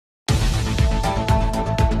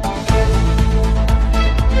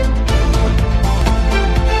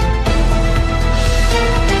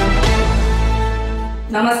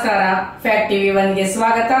ನಮಸ್ಕಾರ, fact TV 1ಗೆ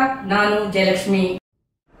ಸ್ವಾಗತ. ನಾನು ಜಯಲಕ್ಷ್ಮಿ.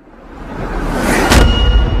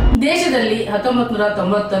 ದೇಶದಲ್ಲಿ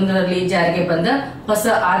 1991ರಲ್ಲಿ ಜಾರಿಗೆ ಬಂದ ಹೊಸ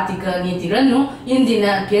ಆರ್ಥಿಕ ನೀತಿಗಳನ್ನು ಇಂದಿನ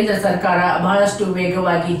ಕೇಂದ್ರ ಸರ್ಕಾರ ಬಹಳಷ್ಟು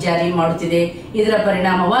ವೇಗವಾಗಿ ಜಾರಿ ಮಾಡುತ್ತಿದೆ. ಇದರ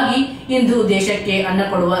ಪರಿಣಾಮವಾಗಿ ಇಂದು ದೇಶಕ್ಕೆ ಅನ್ನ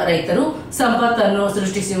ಕೊಡುವ ರೈತರು, ಸಂಪತ್ತನ್ನು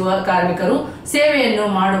ಸೃಷ್ಟಿಸುವ ಕಾರ್ಮಿಕರು, ಸೇವೆಯನ್ನು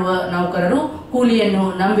ಮಾಡುವ ನೌಕರರು, ಕೂಲಿಯನ್ನು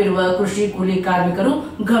ನಂಬಿರುವ ಕೃಷಿ ಕೂಲಿ ಕಾರ್ಮಿಕರು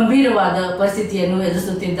ಗಂಭೀರವಾದ ಪರಿಸ್ಥಿತಿಯನ್ನು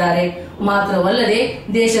ಎದುರಿಸುತ್ತಿದ್ದಾರೆ. ಮಾತ್ರವಲ್ಲದೆ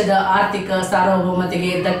ದೇಶದ ಆರ್ಥಿಕ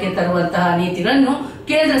ಸಾರ್ವಭೌಮತೆಗೆ ಧಕ್ಕೆ ತರುವಂತಹ ನೀತಿಗಳನ್ನು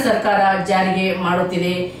ಕೇಂದ್ರ ಸರ್ಕಾರ ಜಾರಿಗೆ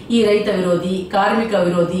ಮಾಡುತ್ತಿದೆ. ಈ ರೈತ ವಿರೋಧಿ, ಕಾರ್ಮಿಕ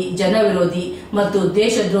ವಿರೋಧಿ, ಜನ ವಿರೋಧಿ ಮತ್ತು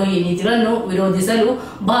ದೇಶದ್ರೋಹಿ ನೀತಿಗಳನ್ನು ವಿರೋಧಿಸಲು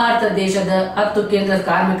ಭಾರತ ದೇಶದ 10 ಕೇಂದ್ರ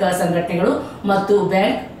ಕಾರ್ಮಿಕ ಸಂಘಟನೆಗಳು ಮತ್ತು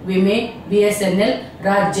ಬ್ಯಾಂಕ್, ವಿಮೆ, ಬಿಎಸ್ಎನ್ಎಲ್,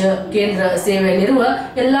 ರಾಜ್ಯ, ಕೇಂದ್ರ ಸೇವೆಯಲ್ಲಿರುವ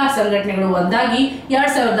ಎಲ್ಲಾ ಸಂಘಟನೆಗಳು ಒಂದಾಗಿ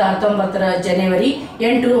 2019ರ ಜನವರಿ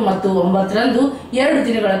 8 ಮತ್ತು 9ರಂದು 2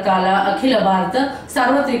 ದಿನಗಳ ಕಾಲ ಅಖಿಲ ಭಾರತ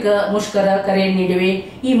ಸಾರ್ವತ್ರಿಕ ಮುಷ್ಕರ ಕರೆ ನೀಡಿವೆ.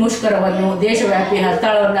 ಈ ಮುಷ್ಕರವನ್ನು ದೇಶವ್ಯಾಪಿ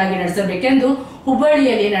ಹರ್ತಾಳವನ್ನಾಗಿ ನಡೆಸಬೇಕೆಂದು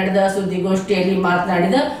ಹುಬ್ಬಳ್ಳಿಯಲ್ಲಿ ನಡೆದ ಸುದ್ದಿಗೋಷ್ಠಿಯಲ್ಲಿ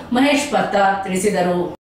ಮಾತನಾಡಿದ ಮಹೇಶ್ ಪತ್ತ ತಿಳಿಸಿದರು.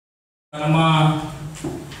 ನಮ್ಮ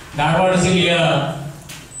ಧಾರವಾಡ ಜಿಲ್ಲೆಯ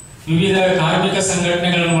ವಿವಿಧ ಕಾರ್ಮಿಕ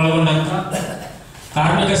ಸಂಘಟನೆಗಳನ್ನು ಒಳಗೊಂಡಂತ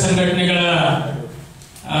ಕಾರ್ಮಿಕ ಸಂಘಟನೆಗಳ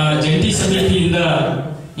ಜಂಟಿ ಸಮಿತಿಯಿಂದ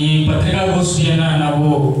ಈ ಪತ್ರಿಕಾಗೋಷ್ಠಿಯನ್ನ ನಾವು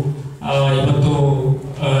ಇವತ್ತು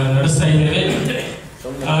ನಡೆಸ್ತಾ ಇದ್ದೇವೆ.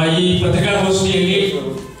 ಈ ಪತ್ರಿಕಾಗೋಷ್ಠಿಯಲ್ಲಿ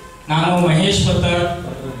ನಾನು ಮಹೇಶ್ ಪತ್ತ,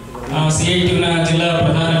 ಸಿಐಟಿನ ಜಿಲ್ಲಾ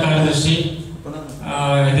ಪ್ರಧಾನ ಕಾರ್ಯದರ್ಶಿ,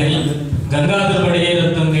 ಗಂಗಾಧರ್ ಬಡಗೇರ್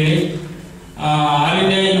ಅಂತಂದೇಳಿ ಆಲ್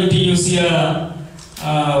ಇಂಡಿಯಾ ಯುಟಿಯುಸಿಯ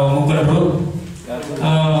ಮುಖಂಡರು,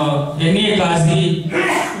 ಎನ್ಎ ಖಾಸಗಿ,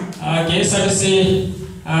 ಕೆಎಸ್ಆರ್ಟಿಸಿ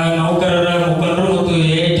ನೌಕರರ ಮುಖಂಡರು ಮತ್ತು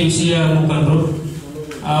ಎಐಟಿಯುಸಿಯ ಮುಖಂಡರು,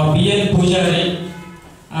 ಬಿಎನ್ ಪೂಜಾರಿ,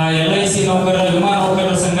 LIC ನೌಕರರ ವಿಮಾ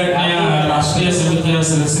ನೌಕರರ ಸಂಘಟನೆಯ ರಾಷ್ಟ್ರೀಯ ಸಮಿತಿಯ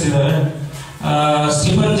ಸದಸ್ಯರಿದ್ದಾರೆ,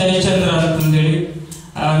 ಸ್ಟೀಫನ್ ಜಯಚಂದ್ರ ಅಂತಂದೇಳಿ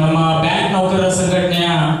ನಮ್ಮ ಬ್ಯಾಂಕ್ ನೌಕರರ ಸಂಘಟನೆಯ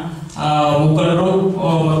ಮುಖಂಡರು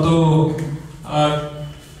ಮತ್ತು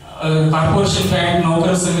ಕಾರ್ಪೊರೇಷನ್ ಬ್ಯಾಂಕ್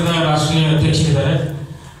ನೌಕರರ ಸಂಘದ ರಾಷ್ಟ್ರೀಯ ಅಧ್ಯಕ್ಷರಿದ್ದಾರೆ,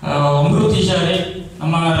 ಅಮೃತ್ ಇಶಾರೆ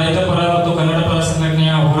ನಮ್ಮ ರೈತ ಪರ ಮತ್ತು ಕನ್ನಡ ಪರ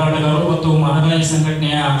ಸಂಘಟನೆಯ ಹೋರಾಟಗಾರರು ಮತ್ತು ಮಹದಾಯಿ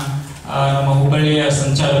ಸಂಘಟನೆಯ ನಮ್ಮ ಹುಬ್ಬಳ್ಳಿಯ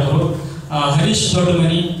ಸಂಚಾಲಕರು, ಹರೀಶ್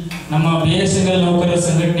ದೊಡ್ಡಮನಿ ನಮ್ಮ ಬಿಎಸ್ಎನ್ಎಲ್ ನೌಕರರ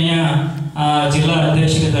ಸಂಘಟನೆಯ ಜಿಲ್ಲಾ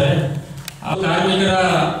ಅಧ್ಯಕ್ಷರಿದ್ದಾರೆ. ಕಾರ್ಮಿಕರ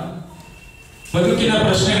ಬದುಕಿನ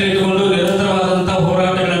ಪ್ರಶ್ನೆಗಳಿಟ್ಟುಕೊಂಡು ನಿರಂತರವಾದಂತಹ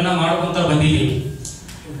ಹೋರಾಟಗಳನ್ನ ಮಾಡ್ಕೊಂತ ಬಂದಿದ್ದೀವಿ.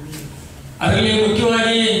 ಅದರಲ್ಲಿ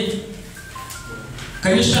ಮುಖ್ಯವಾಗಿ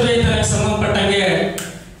ಕನಿಷ್ಠ ವೇತನಕ್ಕೆ ಸಂಬಂಧಪಟ್ಟಂಗೆ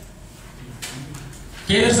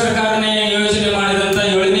ಕೇಂದ್ರ ಸರ್ಕಾರನೇ ಯೋಜನೆ ಮಾಡಿದಂತ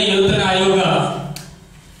 7ನೇ ವೇತನ ಆಯೋಗ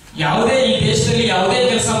ಯಾವುದೇ ಈ ದೇಶದಲ್ಲಿ ಯಾವುದೇ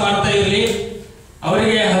ಕೆಲಸ ಮಾಡ್ತಾ ಇರಲಿ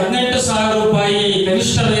ಅವರಿಗೆ 18,000 ರೂಪಾಯಿ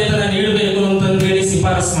ಕನಿಷ್ಠ ವೇತನ ನೀಡಬೇಕು ಅಂತಂದೇಳಿ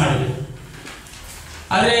ಶಿಫಾರಸು ಮಾಡಿದೆ.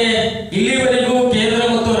 ಆದರೆ ಇಲ್ಲಿವರೆಗೂ ಕೇಂದ್ರ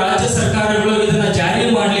ಮತ್ತು ರಾಜ್ಯ ಸರ್ಕಾರಗಳು ಇದನ್ನ ಜಾರಿ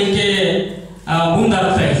ಮಾಡಲಿಕ್ಕೆ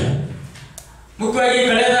ಮುಂದಾಗ್ತಾ ಇಲ್ಲ. ಮುಖ್ಯವಾಗಿ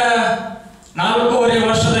ಕಳೆದ 4.5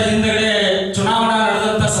 ವರ್ಷದ ಹಿಂದೆಗಡೆ ಚುನಾವಣಾ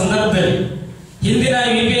ನಡೆದಂತ ಸಂದರ್ಭದಲ್ಲಿ ಹಿಂದಿನ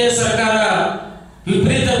UPA ಸರ್ಕಾರ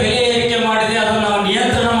ವಿಪರೀತ ಬೆಲೆ ಏರಿಕೆ ಮಾಡಿದೆ. ಅದನ್ನು ನಾವು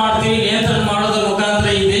ನಿಯಂತ್ರಣ ಮಾಡ್ತೀವಿ, ನಿಯಂತ್ರಣ ಮಾಡೋದ್ರ ಮುಖಾಂತರ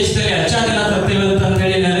ಈ ದೇಶದಲ್ಲಿ ಅಚ್ಚಾದಿನ ತರ್ತೀವಿ ಅಂತ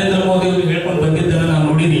ಹೇಳಿ ನರೇಂದ್ರ ಮೋದಿ ಅವರು ಹೇಳ್ಕೊಂಡು ಬಂದಿದ್ದನ್ನು ನಾವು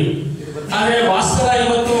ನೋಡಿದೀವಿ. ಆದರೆ ವಾಸ್ತವ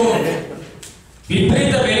ಇವತ್ತು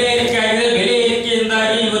ವಿಪರೀತ ಬೆಲೆ ಏರಿಕೆ ಆಗಿದೆ. ಬೆಲೆ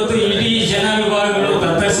ಏರಿಕೆಯಿಂದಾಗಿ ಇವತ್ತು ಇಡೀ ಜನ ವಿಭಾಗಗಳು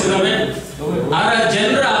ತತ್ತರಿಸಿದ್ದಾವೆ. ಆದರೆ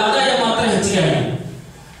ಜನರ ಆದಾಯ ಮಾತ್ರ ಹೆಚ್ಚಿಗೆ ಆಗಿದೆ.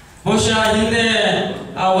 ಬಹುಶಃ ಹಿಂದೆ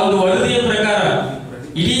ಒಂದು ವರದಿಯ ಪ್ರಕಾರ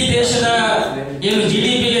ಇಡೀ ದೇಶದ ಏನು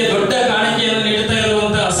GDPಗೆ ದೊಡ್ಡ ಕಾಣಿಕೆಯನ್ನು ನೀಡುತ್ತಾ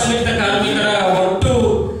ಇರುವಂತಹ ಅಸಂಘಟಿತ ಕಾರ್ಮಿಕರ ಒಟ್ಟು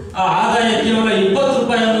ಆದಾಯ ಕೇವಲ 20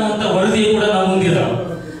 ರೂಪಾಯಿ ಅನ್ನುವಂತ ವರದಿ ಕೂಡ ನಮ್ಮ ಮುಂದಿದೆ.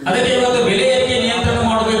 ಅದಕ್ಕೆ ಇವತ್ತು ಬೆಲೆ ಏರಿಕೆ ನಿಯಂತ್ರಣ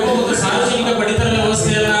ಮಾಡಬೇಕು ಮತ್ತು ಸಾರ್ವಜನಿಕ ಪಡಿತರ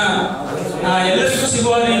ವ್ಯವಸ್ಥೆಯನ್ನ ಎಲ್ಲರಿಗೂ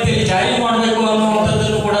ಸಿಗುವ ರೀತಿಯಲ್ಲಿ ಜಾರಿ ಮಾಡಬೇಕು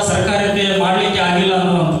ಅನ್ನುವಂಥದ್ದನ್ನು ಕೂಡ ಸರ್ಕಾರಕ್ಕೆ ಮಾಡಲಿಕ್ಕೆ ಆಗಿಲ್ಲ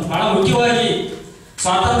ಅನ್ನುವಂಥದ್ದು ಬಹಳ ಮುಖ್ಯವಾಗಿ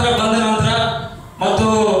ಸ್ವಾತಂತ್ರ್ಯ ಬಂದ ನಂತರ ಮತ್ತು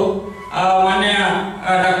ಮಾನ್ಯ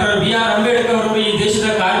ಡಾಕ್ಟರ್ BR ಅಂಬೇಡ್ಕರ್ ಅವರು ಈ ದೇಶದ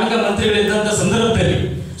ಕಾರ್ಮಿಕ ಮಂತ್ರಿಗಳಿದ್ದಂತ ಸಂದರ್ಭದಲ್ಲಿ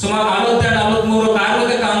ಸುಮಾರು 42-43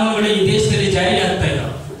 ಕಾರ್ಮಿಕ ಕಾನೂನುಗಳು ಈ ದೇಶದಲ್ಲಿ ಜಾರಿ ಆಗ್ತಾ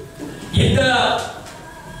ಇದ್ದಾವೆ.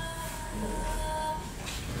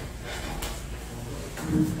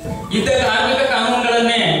 ಇದ್ದ ಕಾರ್ಮಿಕ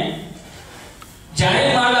ಕಾನೂನುಗಳನ್ನೇ ಜಾರಿ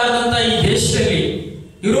ಮಾಡಲಾರದಂತ ಈ ದೇಶದಲ್ಲಿ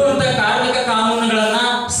ಇರುವಂತಹ ಕಾರ್ಮಿಕ ಕಾನೂನುಗಳನ್ನ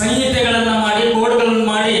ಸಂಹಿತೆಗಳನ್ನ ಮಾಡಿ ಕೋಡ್ಗಳನ್ನು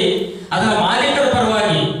ಮಾಡಿ ಅದನ್ನ ಮಾಲೀಕರ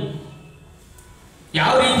ಪರವಾಗಿ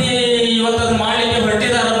ಯಾವ ರೀತಿ ಇವತ್ತು ಅದನ್ನ ಮಾಡಲಿಕ್ಕೆ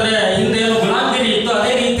ಹೊರಟಿದ್ದಾರೆ ಅಂದ್ರೆ ಹಿಂದೆ ಏನು ಗುಲಾಮಗಿರಿ ಇತ್ತು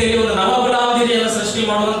ಅದೇ ರೀತಿಯಲ್ಲಿ ಒಂದು ನವ ಗುಲಾಮಗಿರಿಯನ್ನು ಸೃಷ್ಟಿ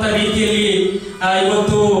ಮಾಡುವಂತ ರೀತಿಯಲ್ಲಿ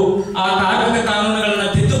ಇವತ್ತು ಆ ಕಾರ್ಮಿಕ ಕಾನೂನುಗಳನ್ನ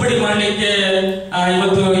ತಿದ್ದುಪಡಿ ಮಾಡಲಿಕ್ಕೆ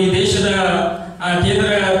ಇವತ್ತು ಈ ದೇಶದ ಕೇಂದ್ರ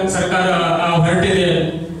ಸರ್ಕಾರ ಹೊರಟಿದೆ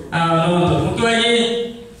ಅನ್ನುವಂಥದ್ದು. ಮುಖ್ಯವಾಗಿ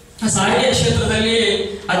ಸಾರಿಗೆ ಕ್ಷೇತ್ರದಲ್ಲಿ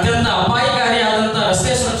ಅತ್ಯಂತ ಅಪಾಯಕಾರಿಯಾದಂತ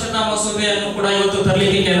ರಸ್ತೆ ಸುರಕ್ಷತಾ ಮಸೂದೆಯನ್ನು ಕೂಡ ಇವತ್ತು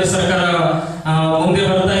ತರಲಿಕ್ಕೆ ಕೇಂದ್ರ ಸರ್ಕಾರ ಮುಂದೆ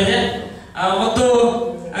ಬರ್ತಾ ಇದೆ. ಮತ್ತು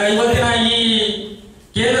ಇವತ್ತಿನ ಈ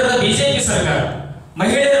ಕೇಂದ್ರದ ಬಿಜೆಪಿ ಸರ್ಕಾರ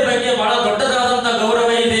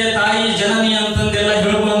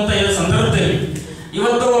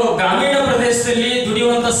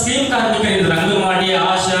ಸ್ಕೀಮ್ ಕಾರ್ಮಿಕರಿದ್ದಾರೆ, ಅಂಗನವಾಡಿ,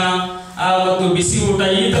 ಆಶಾ ಮತ್ತು ಬಿಸಿ ಊಟ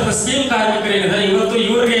ಈ ತರದ ಸ್ಕೀಮ್ ಕಾರ್ಮಿಕರೇನಿದ್ದಾರೆ, ಇವತ್ತು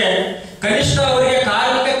ಇವರಿಗೆ ಕನಿಷ್ಠ ಅವರಿಗೆ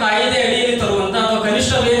ಕಾರ್ಮಿಕ ಕಾಯ್ದೆ ಅಡಿಯಲ್ಲಿ ತರುವಂತ ಅಥವಾ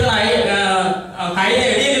ಕನಿಷ್ಠ ವೇತನ ಕಾಯ್ದೆ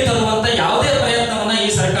ಅಡಿಯಲ್ಲಿ ತರುವಂತ ಯಾವುದೇ ಪ್ರಯತ್ನವನ್ನ ಈ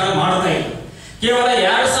ಸರ್ಕಾರ ಮಾಡ್ತಾ ಇದೆ. ಕೇವಲ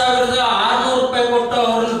 2600 ರೂಪಾಯಿ ಕೊಟ್ಟು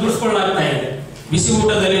ಅವರನ್ನು ದುಡಿಸ್ಕೊಳ್ಳಲಾಗ್ತಾ ಇದೆ. ಬಿಸಿ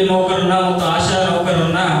ಊಟದಲ್ಲಿ ನೌಕರರನ್ನ ಮತ್ತು ಆಶಾ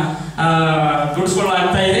ನೌಕರರನ್ನ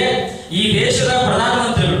ದುಡಿಸ್ಕೊಳ್ಳಲಾಗ್ತಾ ಇದೆ. ಈ ದೇಶದ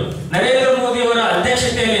ಪ್ರಧಾನಮಂತ್ರಿಗಳು ನರೇಂದ್ರ ಮೋದಿ ಅವರ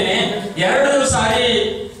ಅಧ್ಯಕ್ಷತೆಯಲ್ಲಿ 2 ಸಾರಿ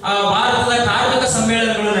ಭಾರತದ ಕಾರ್ಮಿಕ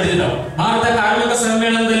ಸಮ್ಮೇಳನಗಳು ನಡೆದಿದ್ದಾವೆ. ಭಾರತ ಕಾರ್ಮಿಕ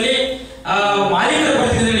ಸಮ್ಮೇಳನದಲ್ಲಿ ಮಾಲೀಕರ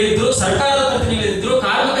ಪ್ರತಿನಿಧಿಗಳಿದ್ರು, ಸರ್ಕಾರದ ಪ್ರತಿನಿಧಿಗಳಿದ್ರು,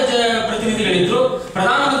 ಕಾರ್ಮಿಕ ಪ್ರತಿನಿಧಿಗಳಿದ್ರು.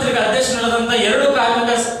 ಪ್ರಧಾನಮಂತ್ರಿಗಳ ಅಧ್ಯಕ್ಷ ನಡೆದಂತ 2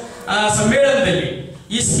 ಕಾರ್ಮಿಕ ಸಮ್ಮೇಳನದಲ್ಲಿ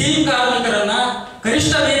ಈ ಸ್ಕೀಮ್ ಕಾರ್ಮಿಕರನ್ನ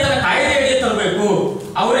ಕನಿಷ್ಠ ವೇತನ ಕಾಯ್ದೆ ಅಡಿ ತರಬೇಕು,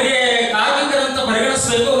 ಅವರಿಗೆ ಕಾರ್ಮಿಕರಂತ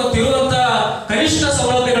ಪರಿಗಣಿಸಬೇಕು ಮತ್ತು ಇರುವಂತ ಕನಿಷ್ಠ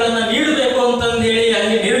ಸೌಲಭ್ಯಗಳನ್ನ ನೀಡಬೇಕು ಅಂತಂದೇಳಿ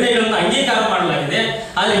ಅಲ್ಲಿ ನಿರ್ಣಯಗಳನ್ನ ಅಂಗೀಕಾರ ಮಾಡಲಾಗಿದೆ.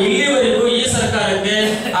 ಆದ್ರೆ ಇಲ್ಲಿವರೆಗೂ ಈ ಸರ್ಕಾರಕ್ಕೆ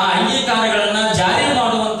ಆ ಅಂಗೀಕಾರಗಳನ್ನ ಜಾರಿ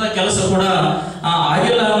ಮಾಡುವಂತ ಕೆಲಸ ಕೂಡ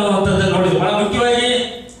ಆಗಿಲ್ಲ ಅನ್ನುವಂಥದ್ದು ನೋಡಿದ್ವಿ. ಬಹಳ ಮುಖ್ಯವಾಗಿ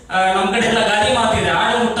ನಮ್ಮ ಕಡೆ ಎಲ್ಲ ಗಾದಿ ಮಾತಿದೆ,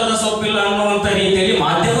 ಆಡು ಮುಟ್ಟದ ಸೊಪ್ಪಿಲ್ಲ ಅನ್ನುವಂತ ರೀತಿಯಲ್ಲಿ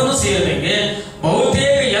ಮಾಧ್ಯಮನೂ ಸೇರಿದಂಗೆ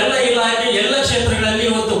ಬಹುತೇಕ ಎಲ್ಲ ಇಲಾಖೆ ಎಲ್ಲ ಕ್ಷೇತ್ರಗಳಲ್ಲಿ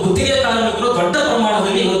ಇವತ್ತು ಗುತ್ತಿಗೆ ಕಾರ್ಮಿಕರು ದೊಡ್ಡ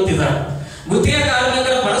ಪ್ರಮಾಣದಲ್ಲಿ ಇವತ್ತಿದ್ದಾರೆ. ಗುತ್ತಿಗೆ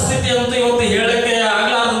ಕಾರ್ಮಿಕರ ಪರಿಸ್ಥಿತಿ ಅಂತ ಇವತ್ತು ಹೇಳಕ್ಕೆ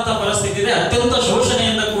ಆಗಲಾದಂತ ಪರಿಸ್ಥಿತಿ ಇದೆ, ಅತ್ಯಂತ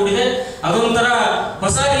ಶೋಷಣೆಯಿಂದ ಕೂಡಿದೆ. ಅದೊಂಥರ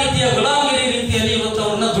ಹೊಸ ರೀತಿಯ ಗುಲಾಮಗಿರಿ ರೀತಿಯಲ್ಲಿ ಇವತ್ತು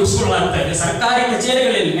ಅವ್ರನ್ನ ದುಡಿಸ್ಕೊಳ್ಳಲಾಗ್ತಾ ಇದೆ. ಸರ್ಕಾರಿ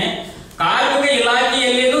ಕಚೇರಿಗಳಲ್ಲಿ ಕಾರ್ಮಿಕ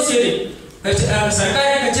ಇಲಾಖೆಯಲ್ಲಿನೂ ಸೇರಿ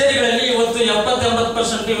ಸರ್ಕಾರಿ ಕಚೇರಿಗಳಲ್ಲಿ ಇವತ್ತು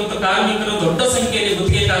 70-80% ಇವತ್ತು ಕಾರ್ಮಿಕರು ದೊಡ್ಡ ಸಂಖ್ಯೆಯಲ್ಲಿ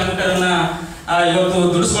ಗುತ್ತಿಗೆ ಕಾರ್ಮಿಕರನ್ನ ಇವತ್ತು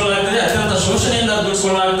ದುಡಿಸ್ಕೊಳ್ಳಲಾಗ್ತದೆ. ಅತ್ಯಂತ ಶೋಷಣೆಯಿಂದ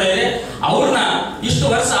ದುಡಿಸ್ಕೊಳ್ಳಲಾಗ್ತಾ ಇದೆ. ಅವ್ರನ್ನ ಇಷ್ಟು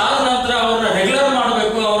ವರ್ಷ ಆದ ನಂತರ ಅವ್ರನ್ನ ರೆಗ್ಯುಲರ್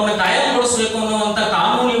ಮಾಡಬೇಕು, ಅವ್ರನ್ನ ಕಾಯಂಗೊಳಿಸಬೇಕು ಅನ್ನುವಂತ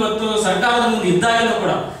ಕಾನೂನು ಇವತ್ತು ಸರ್ಕಾರದ ಮುಂದೆ ಇದ್ದಾಗಲೂ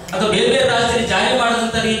ಕೂಡ ಅಥವಾ ಬೇರೆ ಬೇರೆ ರಾಜ್ಯದಲ್ಲಿ ಜಾರಿ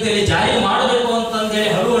ಮಾಡಿದಂತ ರೀತಿಯಲ್ಲಿ ಜಾರಿ ಮಾಡಬೇಕು ಅಂತಂದೇಳಿ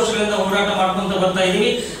ಹಲವು ವರ್ಷಗಳಿಂದ ಹೋರಾಟ ಮಾಡ್ಕೊಂತ ಬರ್ತಾ ಇದೀವಿ.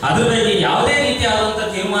 ಅದ್ರ ಬಗ್ಗೆ ಯಾವುದೇ ರೀತಿಯಾದಂತಹ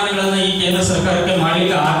ತೀರ್ಮಾನಗಳನ್ನ ಈ ಕೇಂದ್ರ ಸರ್ಕಾರಕ್ಕೆ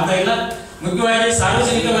ಮಾಡಲಿಕ್ಕೆ ಆಗ್ತಾ ಇಲ್ಲ. ಮುಖ್ಯವಾಗಿ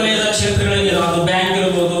ಸಾರ್ವಜನಿಕ ವಲಯದ ಕ್ಷೇತ್ರಗಳಲ್ಲಿ ಅದು ಬ್ಯಾಂಕ್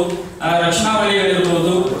ಇರ್ಬೋದು, ರಕ್ಷಣಾ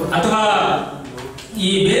ವಲಯಗಳಿರ್ಬೋದು, ಅಥವಾ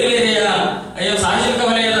ಈ ಬೇರೆ ಬೇರೆಯ ಸಾರ್ವಜನಿಕ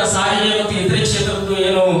ವಲಯದ ಸಾರಿಗೆ ಮತ್ತು ಇತರೆ ಕ್ಷೇತ್ರದ್ದು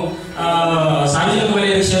ಏನು ಸಾರ್ವಜನಿಕ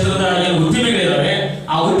ವಲಯದ ಕ್ಷೇತ್ರದ ಏನು ಉದ್ದಿಮೆಗಳಿದಾವೆ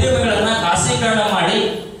ಆ ಉದ್ಯಮಗಳನ್ನ ಖಾಸಗೀಕರಣ ಮಾಡಿ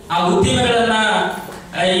ಆ ಉದ್ದಿಮೆಗಳನ್ನ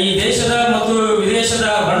ಈ ದೇಶದ ಮತ್ತು ವಿದೇಶದ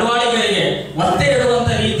ಬಂಡವಾಳಿಗರಿಗೆ ಒತ್ತೆ ಇಡುವಂತ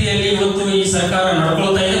ರೀತಿಯಲ್ಲಿ ಇವತ್ತು ಈ ಸರ್ಕಾರ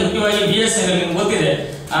ನಡ್ಕೊಳ್ತಾ ಇದೆ. ಮುಖ್ಯವಾಗಿ BSNL ನಿಮ್ಗೆ ಗೊತ್ತಿದೆ,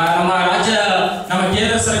 ನಮ್ಮ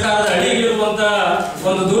ಕೇಂದ್ರ ಸರ್ಕಾರದ ಅಡಿಗಿರುವಂತ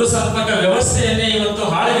ಒಂದು ದೂರ ಸಂಪರ್ಕ ವ್ಯವಸ್ಥೆಯನ್ನೇ ಇವತ್ತು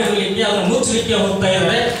ಹಾಳುಗೆಡಲಿಕ್ಕೆ ಅದನ್ನು ಮುಚ್ಚಲಿಕ್ಕೆ ಹೋಗ್ತಾ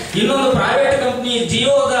ಇದ್ದಾರೆ. ಇನ್ನೊಂದು ಪ್ರೈವೇಟ್ ಕಂಪನಿ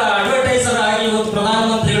ಜಿಯೋದ ಅಡ್ವರ್ಟೈಸರ್ ಆಗಿ ಇವತ್ತು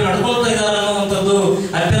ಪ್ರಧಾನಮಂತ್ರಿಗಳು ನಡ್ಕೊಳ್ತಾ ಇದ್ದಾರೆ ಅನ್ನುವಂಥದ್ದು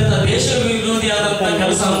ಅತ್ಯಂತ ದೇಶ ವಿರೋಧಿಯಾದಂತಹ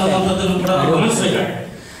ಕೆಲಸ ಅನ್ನುವಂಥದ್ದನ್ನು ಕೂಡ ನಾವು ಗಮನಿಸಬೇಕಾಗಿದೆ.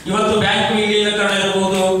 ಇವತ್ತು ಬ್ಯಾಂಕ್ ವಿಲೀನೀಕರಣ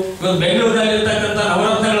ಇರಬಹುದು, ಇವತ್ತು ಬೆಂಗಳೂರಿನಲ್ಲಿ ಇರ್ತಕ್ಕಂಥ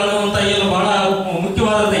ನವರತ್ನಗಳು ಅನ್ನುವಂತ ಏನು ಬಹಳ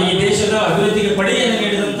ಮುಖ್ಯವಾದ ಈ ದೇಶದ ಅಭಿವೃದ್ಧಿಗೆ ಕೊಡುಗೆಯನ್ನು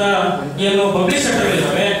ನೀಡಿದಂತ ಏನು ಪಬ್ಲಿಕ್ ಸೆಕ್ಟರ್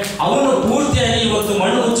ಇದ್ದಾವೆ ಅವನ್ನು ಪೂರ್ತಿಯಾಗಿ ಇವತ್ತು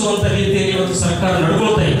ಮಣ್ಣು ಮುಚ್ಚುವಂತ ರೀತಿಯಲ್ಲಿ ಇವತ್ತು ಸರ್ಕಾರ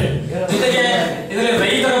ನಡ್ಕೊಳ್ತಾ ಇದೆ. ಜೊತೆಗೆ ಇದರಲ್ಲಿ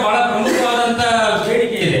ರೈತರ ಬಹಳ ಪ್ರಮುಖವಾದಂತ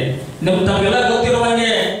ಬೇಡಿಕೆ ಇದೆ. ತಮಗೆಲ್ಲ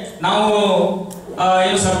ಗೊತ್ತಿರುವಂಗೆ ನಾವು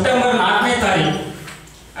ಸೆಪ್ಟೆಂಬರ್ 4ನೇ ತಾರೀಕು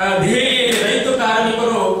ದೆಹಲಿಯಲ್ಲಿ ರೈತ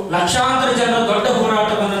ಕಾರ್ಮಿಕರು ಲಕ್ಷಾಂತರ ಜನರ ದೊಡ್ಡ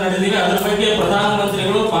ಹೋರಾಟವನ್ನು ನಡೆದಿವೆ. ಅದರ ಬಗ್ಗೆ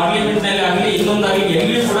ಪ್ರಧಾನಮಂತ್ರಿಗಳು ಪಾರ್ಲಿಮೆಂಟ್ ನಲ್ಲಿ ಆಗಲಿ ಇನ್ನೊಂದಾಗಲಿ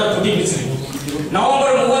ಎಲ್ಲಿಯೂ ಕೂಡ ತುಟಿ ಬಿಸಿಲಿ.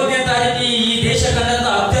 ನವೆಂಬರ್ 30ನೇ ತಾರೀಕು ಈ ದೇಶ ಕಂಡಂತ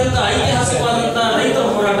ಅತ್ಯಂತ ಐತಿಹಾಸಿಕವಾದಂತಹ ರೈತರ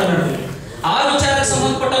ಹೋರಾಟ ನಡೆದಿದೆ. ಆ ವಿಚಾರಕ್ಕೆ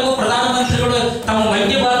ಸಂಬಂಧಪಟ್ಟಾಗೂ ಪ್ರಧಾನಮಂತ್ರಿಗಳು ತಮ್ಮ ಮನ್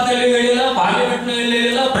ಕಿ ಬಾತ್ ನಲ್ಲಿ ಹೇಳಿಲ್ಲ, ಪಾರ್ಲಿಮೆಂಟ್ ನಲ್ಲಿ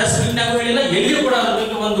ಹೇಳಿಲ್ಲ, ಪ್ರೆಸ್ ಮೀಟ್ ನಾಗೂ ಹೇಳಿಲ್ಲ, ಎಲ್ಲಿಯೂ ಕೂಡ ಅದರ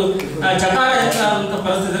ಬಗ್ಗೆ ಒಂದು ಚಕಾರ ಹೆಚ್ಚಾದಂತ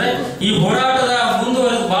ಪರಿಸ್ಥಿತಿ. ಈ ಹೋರಾಟದ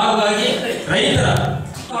ಮುಂದುವರೆದ ಭಾಗವಾಗಿ ರೈತರ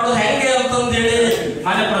ಮಾಡೋದು ಹೆಂಗೆ ಅಂತಂದೇಳಿ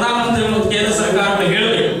ಮಾನ್ಯ ಪ್ರಧಾನಮಂತ್ರಿಗಳು ಕೇಂದ್ರ ಸರ್ಕಾರಗಳು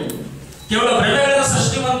ಹೇಳಬೇಕು. ಕೇವಲ ಭ್ರಮೆಗಳನ್ನ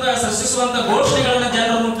ಸೃಷ್ಟಿಸುವಂತ ಘೋಷಣೆಗಳನ್ನ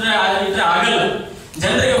ಜನರ ಮುಂದೆ ಇಟ್ಟರೆ ಆಗಲ್ಲ.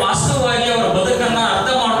 ಜನರಿಗೆ ವಾಸ್ತವವಾಗಿ ಅವರ ಬದುಕನ್ನ ಅರ್ಥ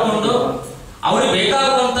ಮಾಡಿಕೊಂಡು ಅವರಿಗೆ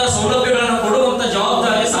ಬೇಕಾಗುವಂತ ಸೌಲಭ್ಯಗಳನ್ನು ಕೊಡುವಂತ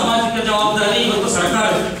ಜವಾಬ್ದಾರಿ, ಸಾಮಾಜಿಕ ಜವಾಬ್ದಾರಿ ಇವತ್ತು ಸರ್ಕಾರ.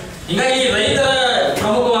 ಹೀಗಾಗಿ ರೈತರ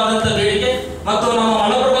ಪ್ರಮುಖವಾದಂತ ಬೇಡಿಕೆ ಮತ್ತು ನಮ್ಮ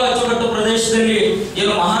ಮಲಪ್ರಭಾ ಅಚ್ಚುಕಟ್ಟು ಪ್ರದೇಶದಲ್ಲಿ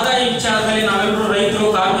ಏನು ಮಹದಾಯಿ ವಿಚಾರದಲ್ಲಿ ನಾವೆಲ್ಲರೂ ರೈತರು,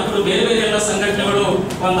 ಕಾರ್ಮಿಕರು, ಬೇರೆ ಬೇರೆ ಎಲ್ಲ ಸಂಘಟನೆಗಳು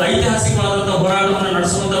ಒಂದು ಐತಿಹಾಸಿಕವಾದಂತಹ ಹೋರಾಟವನ್ನು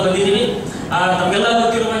ನಡೆಸುವಂತ ಬಂದಿದ್ದೀವಿ. ತಮಗೆಲ್ಲ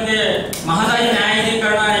ಗೊತ್ತಿರುವಂತೆ ಮಹದಾಯಿ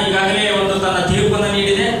ನ್ಯಾಯಾಧೀಕರಣ ಈಗಾಗಲೇ ಒಂದು ತನ್ನ ತೀರ್ಪನ್ನು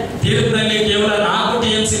ನೀಡಿದೆ. ತೀರ್ಪಿನಲ್ಲಿ ಕೇವಲ 4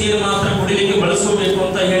 TMC ನೀರು ಮಾತ್ರ ಕುಡಿಲಿಕ್ಕೆ ಬಳಸಬೇಕು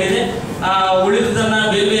ಅಂತ ಹೇಳಿದೆ. ಉಳಿದದನ್ನ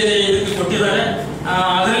ಬೇರೆ ಬೇರೆ ಇದಕ್ಕೆ ಕೊಟ್ಟಿದ್ದಾರೆ.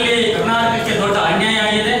 ಅದರಲ್ಲಿ ಕರ್ನಾಟಕಕ್ಕೆ ದೊಡ್ಡ ಅನ್ಯಾಯ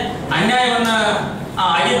ಆಗಿದೆ. ಅನ್ಯಾಯವನ್ನ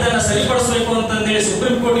ಆಗಿದ್ದನ್ನ ಸರಿಪಡಿಸಬೇಕು ಅಂತಂದೇಳಿ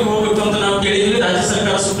ಸುಪ್ರೀಂ ಕೋರ್ಟ್ಗೆ ಹೋಗಬೇಕು ಅಂತ ನಾವು ಕೇಳಿದ್ವಿ. ರಾಜ್ಯ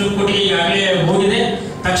ಸರ್ಕಾರ ಸುಪ್ರೀಂ ಕೋರ್ಟ್ಗೆ ಈಗಾಗಲೇ ಹೋಗಿದೆ.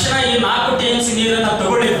 ತಕ್ಷಣ ಈ 4 TMC ನೀರನ್ನ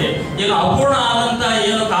ತಗೊಳ್ಳಿಕ್ಕೆ ಏನು ಅಪೂರ್ಣ ಆದಂತ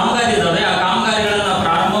ಏನು ಕಾಮಗಾರಿ ಇದಾವೆ ಆ ಕಾಮಗಾರಿಗಳನ್ನ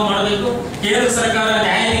ಪ್ರಾರಂಭ ಮಾಡಬೇಕು. ಕೇಂದ್ರ ಸರ್ಕಾರ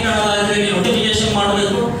ನ್ಯಾಯಾಧೀಕರಣದಲ್ಲಿ ನೋಟಿಫಿಕೇಶನ್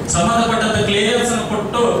ಮಾಡಬೇಕು. ಸಂಬಂಧಪಟ್ಟಂತ ಕ್ಲಿಯರೆನ್ಸ್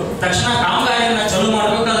ಕೊಟ್ಟು ತಕ್ಷಣ ಕಾಮಗಾರಿಯನ್ನ ಚಾಲೂ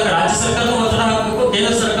ಮಾಡಬೇಕು. ಅದಕ್ಕೆ ರಾಜ್ಯ ಸರ್ಕಾರನೂ ಒತ್ತಡ ಹಾಕಬೇಕು,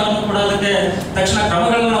 ಕೇಂದ್ರ ಸರ್ಕಾರನೂ ಕೂಡ ಅದಕ್ಕೆ ತಕ್ಷಣ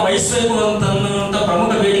ಕ್ರಮಗಳನ್ನ ವಹಿಸಬೇಕು ಅನ್ನುವಂತ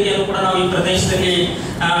ಪ್ರಮುಖ ಬೇಡಿಕೆಯನ್ನು ಕೂಡ ನಾವು ಈ ಪ್ರದೇಶದಲ್ಲಿ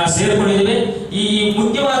ಸೇರಿಕೊಂಡಿದ್ದೀವಿ. ಈ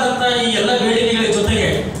ಮುಖ್ಯವಾದಂತಹ ಈ ಎಲ್ಲ ಬೇಡಿಕೆಗಳ ಜೊತೆಗೆ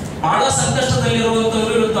ಬಹಳ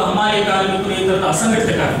ಸಂಕಷ್ಟದಲ್ಲಿರುವಂತವರು ಇವತ್ತು ಹಮಾಲಿ ಕಾರ್ಮಿಕರು, ಈ ತರದ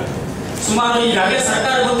ಅಸಂಘಟಿತ ಕಾರ್ಮಿಕರು ಸುಮಾರು ಈಗಾಗಲೇ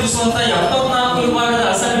ಸರ್ಕಾರ ಗುರುತಿಸುವಂತ 74 ವಿಭಾಗದ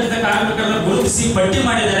ಅಸಂಘಟಿತ ಕಾರ್ಮಿಕರನ್ನು ಗುರುತಿಸಿ ಪಟ್ಟಿ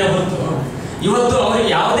ಮಾಡಿದ್ದಾರೆ ಹೊರತು ಇವತ್ತು ಅವರಿಗೆ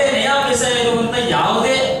ಯಾವುದೇ ನಯಾ ಪೈಸೆ ಇರುವಂತ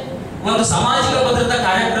ಯಾವುದೇ ಒಂದು ಸಾಮಾಜಿಕ ಭದ್ರತಾ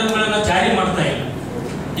ಕಾರ್ಯಕ್ರಮಗಳನ್ನು ಜಾರಿ ಮಾಡ್ತಾ ಇಲ್ಲ.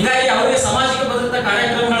 ಹೀಗಾಗಿ ಅವರಿಗೆ ಸಾಮಾಜಿಕ ಭದ್ರತಾ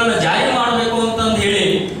ಕಾರ್ಯಕ್ರಮಗಳನ್ನು ಜಾರಿ ಮಾಡಬೇಕು ಅಂತಂದು ಹೇಳಿ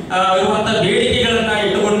ಇರುವಂತ ಬೇಡಿಕೆಗಳನ್ನ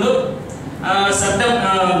ಇಟ್ಟುಕೊಂಡು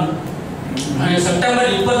ಸೆಪ್ಟೆಂಬರ್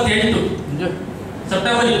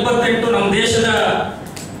 28 ನಮ್ಮ ದೇಶದ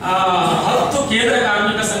 10 ಕೇಂದ್ರ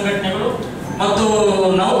ಕಾರ್ಮಿಕ ಸಂಘಟನೆಗಳು ಮತ್ತು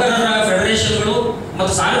ನೌಕರರ ಫೆಡರೇಷನ್ಗಳು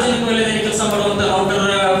ಮತ್ತು ಸಾರ್ವಜನಿಕ ವಲಯದಲ್ಲಿ ಕೆಲಸ ಮಾಡುವಂತಹ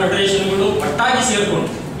ನೌಕರರ ಫೆಡರೇಷನ್ಗಳು ಒಟ್ಟಾಗಿ ಸೇರಿಕೊಂಡು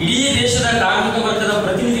ಇಡೀ ದೇಶದ ಕಾರ್ಮಿಕ ವರ್ಗದ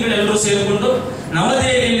ಪ್ರತಿನಿಧಿಗಳೆಲ್ಲರೂ ಸೇರಿಕೊಂಡು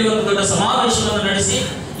ನವದೆಹಲಿಯಲ್ಲಿ ಒಂದು ದೊಡ್ಡ ಸಮಾವೇಶವನ್ನು ನಡೆಸಿ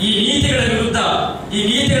ಈ ನೀತಿಗಳ ವಿರುದ್ಧ ಈ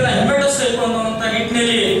ಹಿಮ್ಮೆಟ್ಟಿಸಬೇಕು ಅನ್ನುವಂತ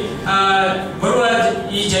ನಿಟ್ಟಿನಲ್ಲಿ ಬರುವ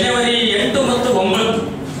ಈ ಜನವರಿ 8 ಮತ್ತು 9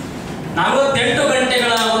 48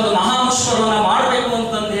 ಗಂಟೆಗಳ ಒಂದು ಮಹಾಮುಷ್ಕರವನ್ನು ಮಾಡಬೇಕು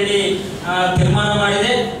ಅಂತಂದು ಹೇಳಿ ತೀರ್ಮಾನ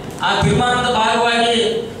ಮಾಡಿದೆ. ಆ ತೀರ್ಮಾನದ ಭಾಗವಾಗಿ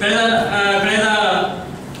ಕಳೆದ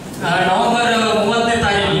ನವೆಂಬರ್ 30ನೇ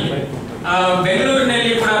ತಾರೀಕಿಗೆ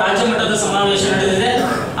ಬೆಂಗಳೂರಿನಲ್ಲಿ ಕೂಡ ರಾಜ್ಯ ಮಟ್ಟದ ಸಮಾವೇಶ ನಡೆದಿದೆ.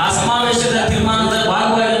 ಆ ಸಮಾವೇಶದ ತೀರ್ಮಾನದ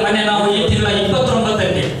ಭಾಗವಾಗಿ ಮೊನ್ನೆ ನಾವು ಈ ತಿಂಗಳ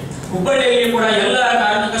 29ಕ್ಕೆ ಹುಬ್ಬಳ್ಳಿಯಲ್ಲಿ ಕೂಡ ಎಲ್ಲ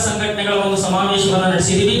ಕಾರ್ಮಿಕ ಸಂಘಟನೆಗಳ ಒಂದು ಸಮಾವೇಶವನ್ನು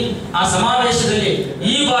ನಡೆಸಿದ್ದೀವಿ. ಆ ಸಮಾವೇಶದಲ್ಲಿ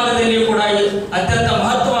ಈ ಭಾಗದಲ್ಲಿ ಕೂಡ ಅತ್ಯಂತ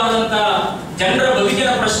ಮಹತ್ವವಾದಂತಹ ಜನರ ಬದುಕಿನ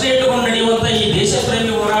ಪ್ರಶ್ನೆ ಇಟ್ಟುಕೊಂಡು ನಡೆಯುವಂತ ಈ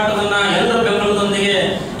ದೇಶಪ್ರೇಮಿ ಹೋರಾಟವನ್ನ ಎಲ್ಲರ ಬೆಂಬಲದೊಂದಿಗೆ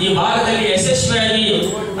ಈ ಭಾಗದಲ್ಲಿ ಯಶಸ್ವಿಯಾಗಿ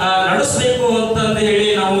ನಡೆಸಬೇಕು ಅಂತಂದು ಹೇಳಿ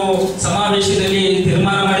ನಾವು ಸಮಾವೇಶದಲ್ಲಿ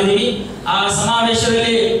ತೀರ್ಮಾನ ಮಾಡಿದ್ದೀವಿ. ಆ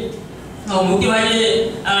ಸಮಾವೇಶದಲ್ಲಿ ನಾವು ಮುಖ್ಯವಾಗಿ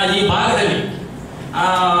ಈ ಭಾಗದಲ್ಲಿ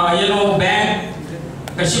ಏನು ಬ್ಯಾಂಕ್,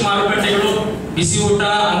 ಕೃಷಿ ಮಾರುಕಟ್ಟೆಗಳು, ಬಿಸಿ ಊಟ,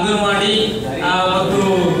 ಅಂಗನವಾಡಿ ಮತ್ತು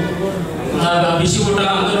ಬಿಸಿ ಊಟ,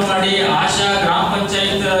 ಅಂಗನವಾಡಿ, ಆಶಾ, ಗ್ರಾಮ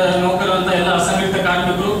ಪಂಚಾಯತ್ ನೌಕರರು ಅಂತ ಎಲ್ಲ ಅಸಂಘಟಿತ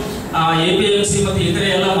ಕಾರ್ಮಿಕರು, APMC ಮತ್ತು ಇತರೆ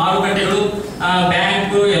ಎಲ್ಲ ಮಾರುಕಟ್ಟೆಗಳು,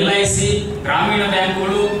 ಬ್ಯಾಂಕ್, LIC, ಗ್ರಾಮೀಣ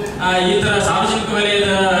ಬ್ಯಾಂಕ್ಗಳು, ಈ ತರ ಸಾರ್ವಜನಿಕ ವಲಯದ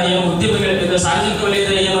ಏನು ಉದ್ಯಮಗಳಿದೆ, ಸಾರ್ವಜನಿಕ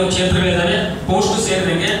ವಲಯದ ಏನು ಕ್ಷೇತ್ರಗಳಿದ್ದಾರೆ, ಪೋಸ್ಟ್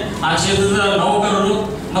ಸೇರಿದಂಗೆ ಆ ಕ್ಷೇತ್ರದ ನೌಕರರು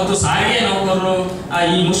ಮತ್ತು ಸಾರಿಗೆ ನೌಕರರು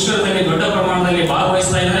ಈ ಮುಷ್ಕರದಲ್ಲಿ ದೊಡ್ಡ ಪ್ರಮಾಣದಲ್ಲಿ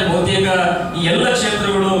ಭಾಗವಹಿಸ್ತಾ ಇದ್ದಾರೆ. ಬಹುತೇಕ ಈ ಎಲ್ಲ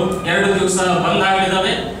ಕ್ಷೇತ್ರಗಳು 2 ದಿವಸ ಬಂದ್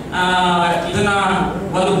ಆಗಲಿದ್ದಾವೆ. ಇದನ್ನ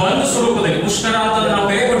ಒಂದು ಬಂದ್ ಸ್ವರೂಪದಲ್ಲಿ ಮುಷ್ಕರ ಅಂತ ನಾವು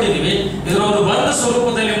ಕರೆ ಕೊಟ್ಟಿದ್ದೀವಿ. ಇದರ ಒಂದು ಬಂದ್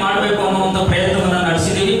ಸ್ವರೂಪದಲ್ಲಿ ಮಾಡಬೇಕು ಅನ್ನುವಂತ ಪ್ರಯತ್ನವನ್ನ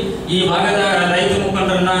ನಡೆಸಿದ್ದೀವಿ. ಈ ಭಾಗದ ರೈತ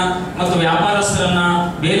ಮುಖಂಡರನ್ನ ಮತ್ತು ವ್ಯಾಪಾರಸ್ಥರನ್ನ,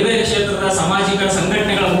 ಬೇರೆ ಬೇರೆ ಕ್ಷೇತ್ರದ ಸಾಮಾಜಿಕ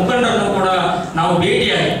ಸಂಘಟನೆಗಳ ಮುಖಂಡರನ್ನು ಕೂಡ ನಾವು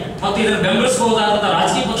ಭೇಟಿಯಾಗಿ ಮತ್ತು ಇದನ್ನು ಬೆಂಬಲಿಸಬಹುದಾದಂತಹ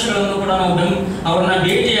ರಾಜಕೀಯ ಪಕ್ಷಗಳನ್ನು ಕೂಡ ನಾವು ಅವ್ರನ್ನ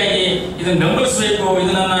ಭೇಟಿಯಾಗಿ ಇದನ್ನು ಬೆಂಬಲಿಸಬೇಕು,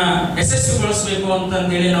 ಇದನ್ನ ಯಶಸ್ವಿಗೊಳಿಸಬೇಕು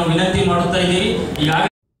ಅಂತಂದೇಳಿ ನಾವು ವಿನಂತಿ ಮಾಡುತ್ತಾ ಇದ್ದೀವಿ. ಈಗಾಗಲೇ